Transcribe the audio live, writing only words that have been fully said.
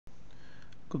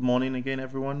Good morning again,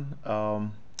 everyone.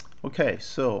 Okay,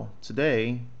 so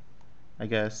today, I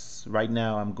guess right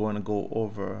now I'm going to go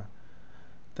over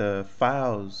the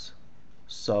files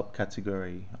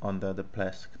subcategory under the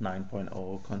Plesk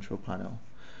 9.0 control panel.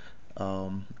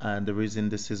 And the reason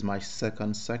this is my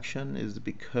second section is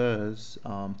because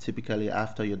typically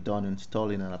after you're done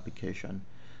installing an application,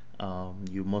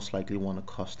 you most likely want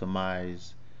to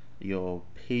customize your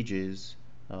pages,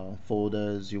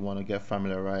 folders. You want to get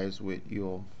familiarized with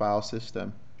your file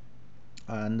system,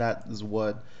 and that is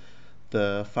what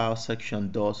the file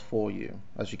section does for you.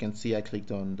 As you can see, I clicked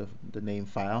on the name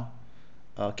file.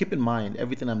 Keep in mind,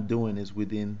 everything I'm doing is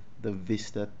within the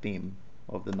Vista theme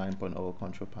of the 9.0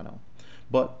 control panel.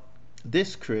 But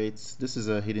this is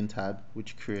a hidden tab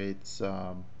which creates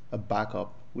a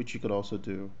backup, which you could also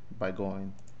do by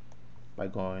going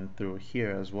through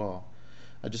here as well.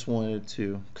 I just wanted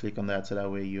to click on that so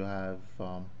that way you have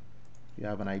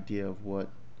an idea of what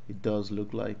it does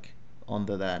look like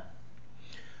under that.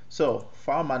 So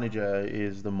File Manager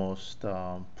is the most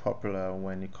popular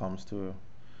when it comes to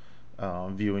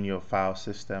viewing your file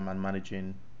system and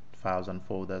managing files and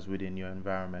folders within your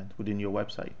environment, within your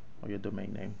website or your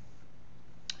domain name.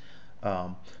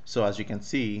 So as you can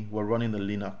see, we're running the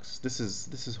Linux. This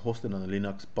is hosted on a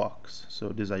Linux box. So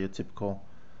these are your typical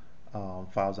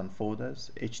files and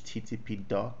folders. HTTP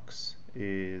docs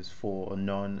is for a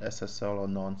non-SSL or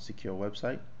non-secure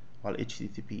website, while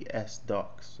HTTPS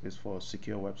docs is for a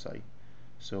secure website.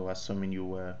 So assuming you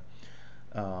were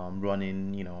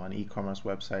running, an e-commerce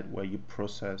website where you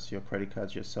process your credit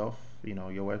cards yourself,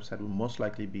 your website will most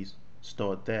likely be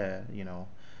stored there,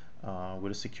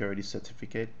 with a security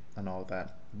certificate and all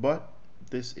that. But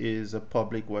this is a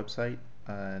public website,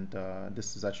 and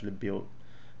this is actually built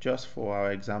just for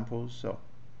our examples. So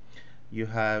you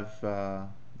have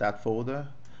that folder.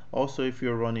 Also, if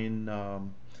you're running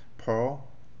Perl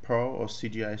or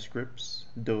CGI scripts,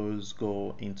 those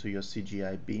go into your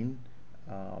CGI bin.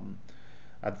 Um,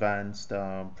 Advanced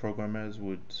programmers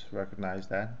would recognize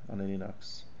that on a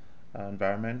Linux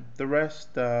environment. The rest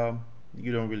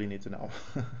you don't really need to know.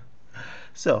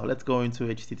 So let's go into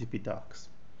HTTP docs,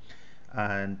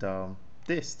 and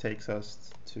this takes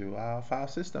us to our file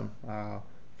system, our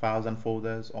files and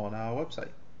folders on our website.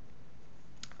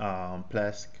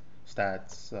 Plesk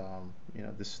stats,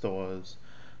 this stores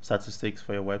statistics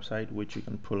for your website, which you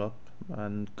can pull up,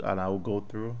 and I will go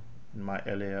through in my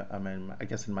I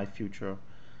guess in my future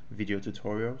video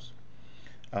tutorials.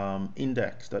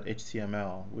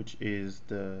 Index.html, which is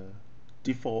the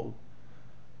default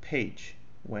page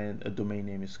when a domain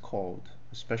name is called,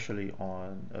 especially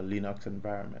on a Linux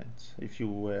environment. If you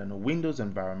were in a Windows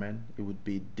environment, it would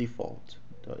be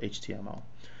default.html,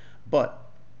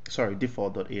 but sorry,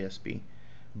 default.asp.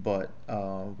 But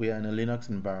we are in a Linux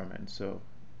environment, so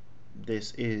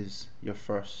this is your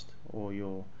first, or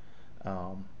your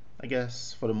I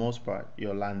guess for the most part,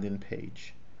 your landing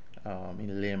page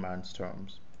in layman's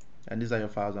terms. And these are your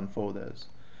files and folders.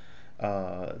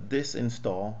 This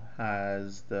install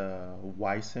has the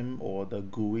YSIM or the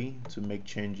GUI to make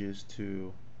changes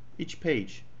to each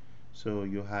page. So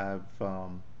you have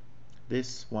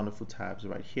these wonderful tabs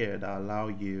right here that allow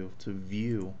you to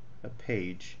view a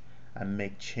page and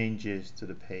make changes to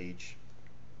the page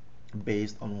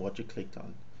based on what you clicked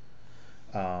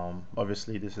on.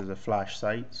 Obviously this is a flash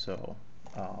site, so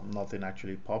nothing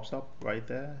actually pops up right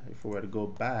there. If we were to go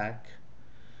back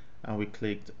and we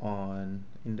clicked on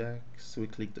index, we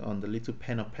clicked on the little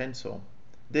pen or pencil,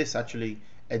 this actually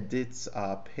edits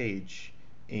our page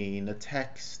in a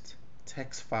text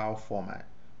file format,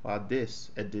 while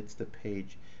this edits the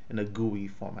page in a GUI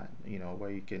format, where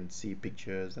you can see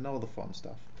pictures and all the fun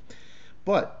stuff.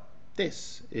 But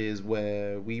this is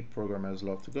where we programmers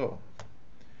love to go.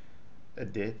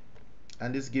 Edit,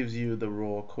 and this gives you the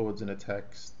raw codes in a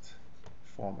text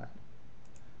format.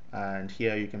 And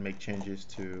here you can make changes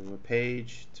to a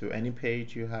page, to any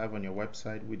page you have on your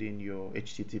website within your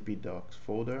HTTP docs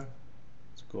folder.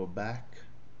 Let's go back.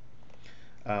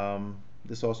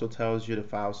 This also tells you the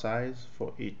file size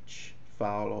for each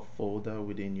file or folder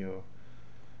within your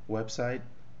website.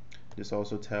 This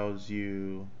also tells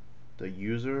you the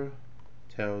user,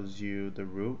 tells you the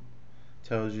root,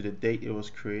 tells you the date it was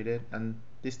created, and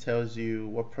this tells you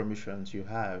what permissions you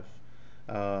have.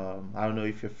 I don't know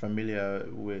if you're familiar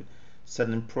with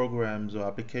certain programs or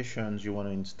applications you want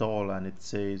to install, and it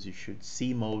says you should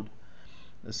cmode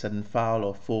a certain file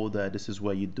or folder. This is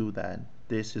where you do that.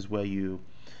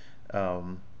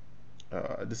 Um,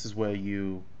 this is where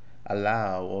you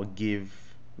allow or give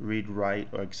read, write,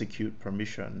 or execute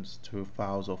permissions to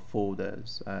files or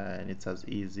folders, and it's as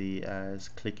easy as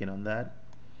clicking on that.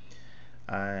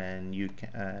 and you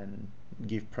can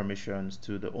give permissions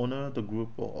to the owner, the group,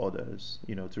 or others,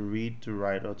 to read, to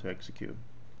write, or to execute.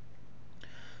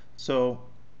 So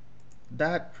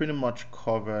that pretty much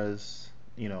covers,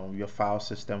 your file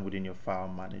system within your file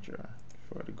manager.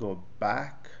 If I were to go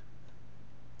back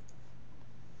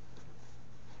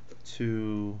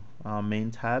to our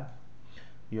main tab,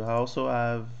 you also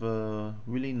have a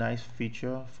really nice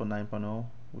feature for 9.0,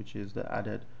 which is the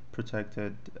added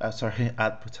protected,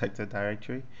 add protected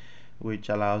directory, which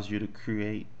allows you to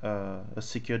create a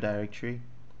secure directory,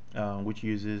 which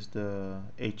uses the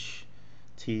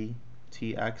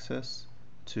HTTP access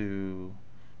to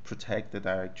protect the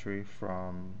directory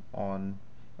from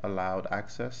unallowed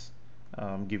access,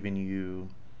 giving you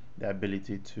the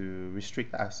ability to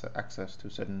restrict access to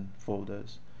certain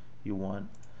folders you want.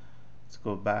 Let's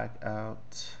go back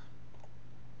out.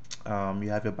 You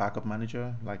have your backup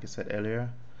manager, like I said earlier.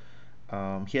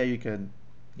 Here you can,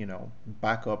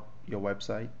 back up your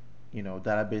website,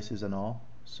 databases and all.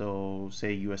 So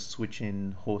say you are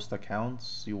switching host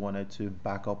accounts, you wanted to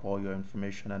back up all your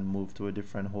information and move to a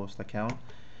different host account.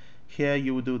 Here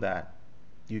you will do that.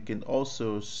 You can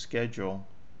also schedule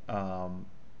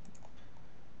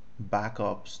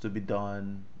backups to be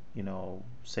done,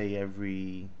 say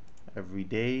every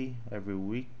day, every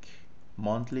week,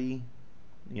 monthly,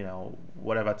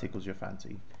 whatever tickles your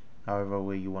fancy, however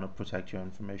way you want to protect your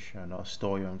information or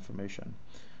store your information.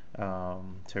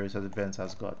 Teresa's Events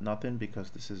has got nothing because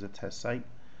this is a test site,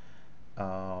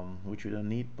 which you don't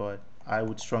need, but I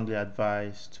would strongly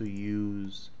advise to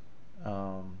use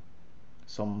um,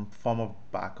 some form of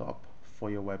backup for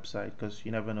your website, because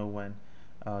you never know when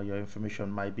your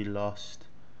information might be lost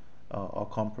or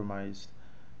compromised.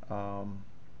 Um,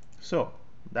 so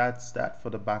that's that for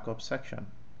the backup section.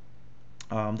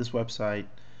 This website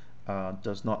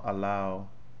does not allow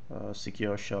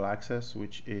secure shell access,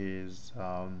 which is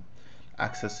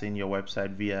accessing your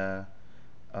website via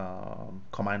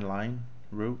command line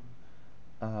route.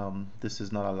 This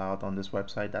is not allowed on this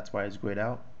website. That's why it's grayed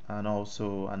out. And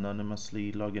also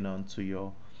anonymously logging on to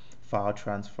your file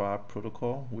transfer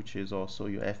protocol, which is also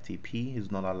your FTP, is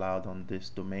not allowed on this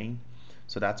domain.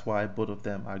 So that's why both of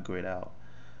them are grayed out.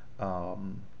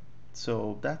 Um,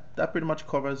 so that pretty much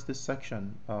covers this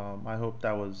section. I hope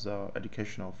that was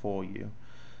educational for you.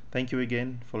 Thank you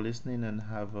again for listening and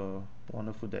have a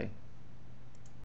wonderful day.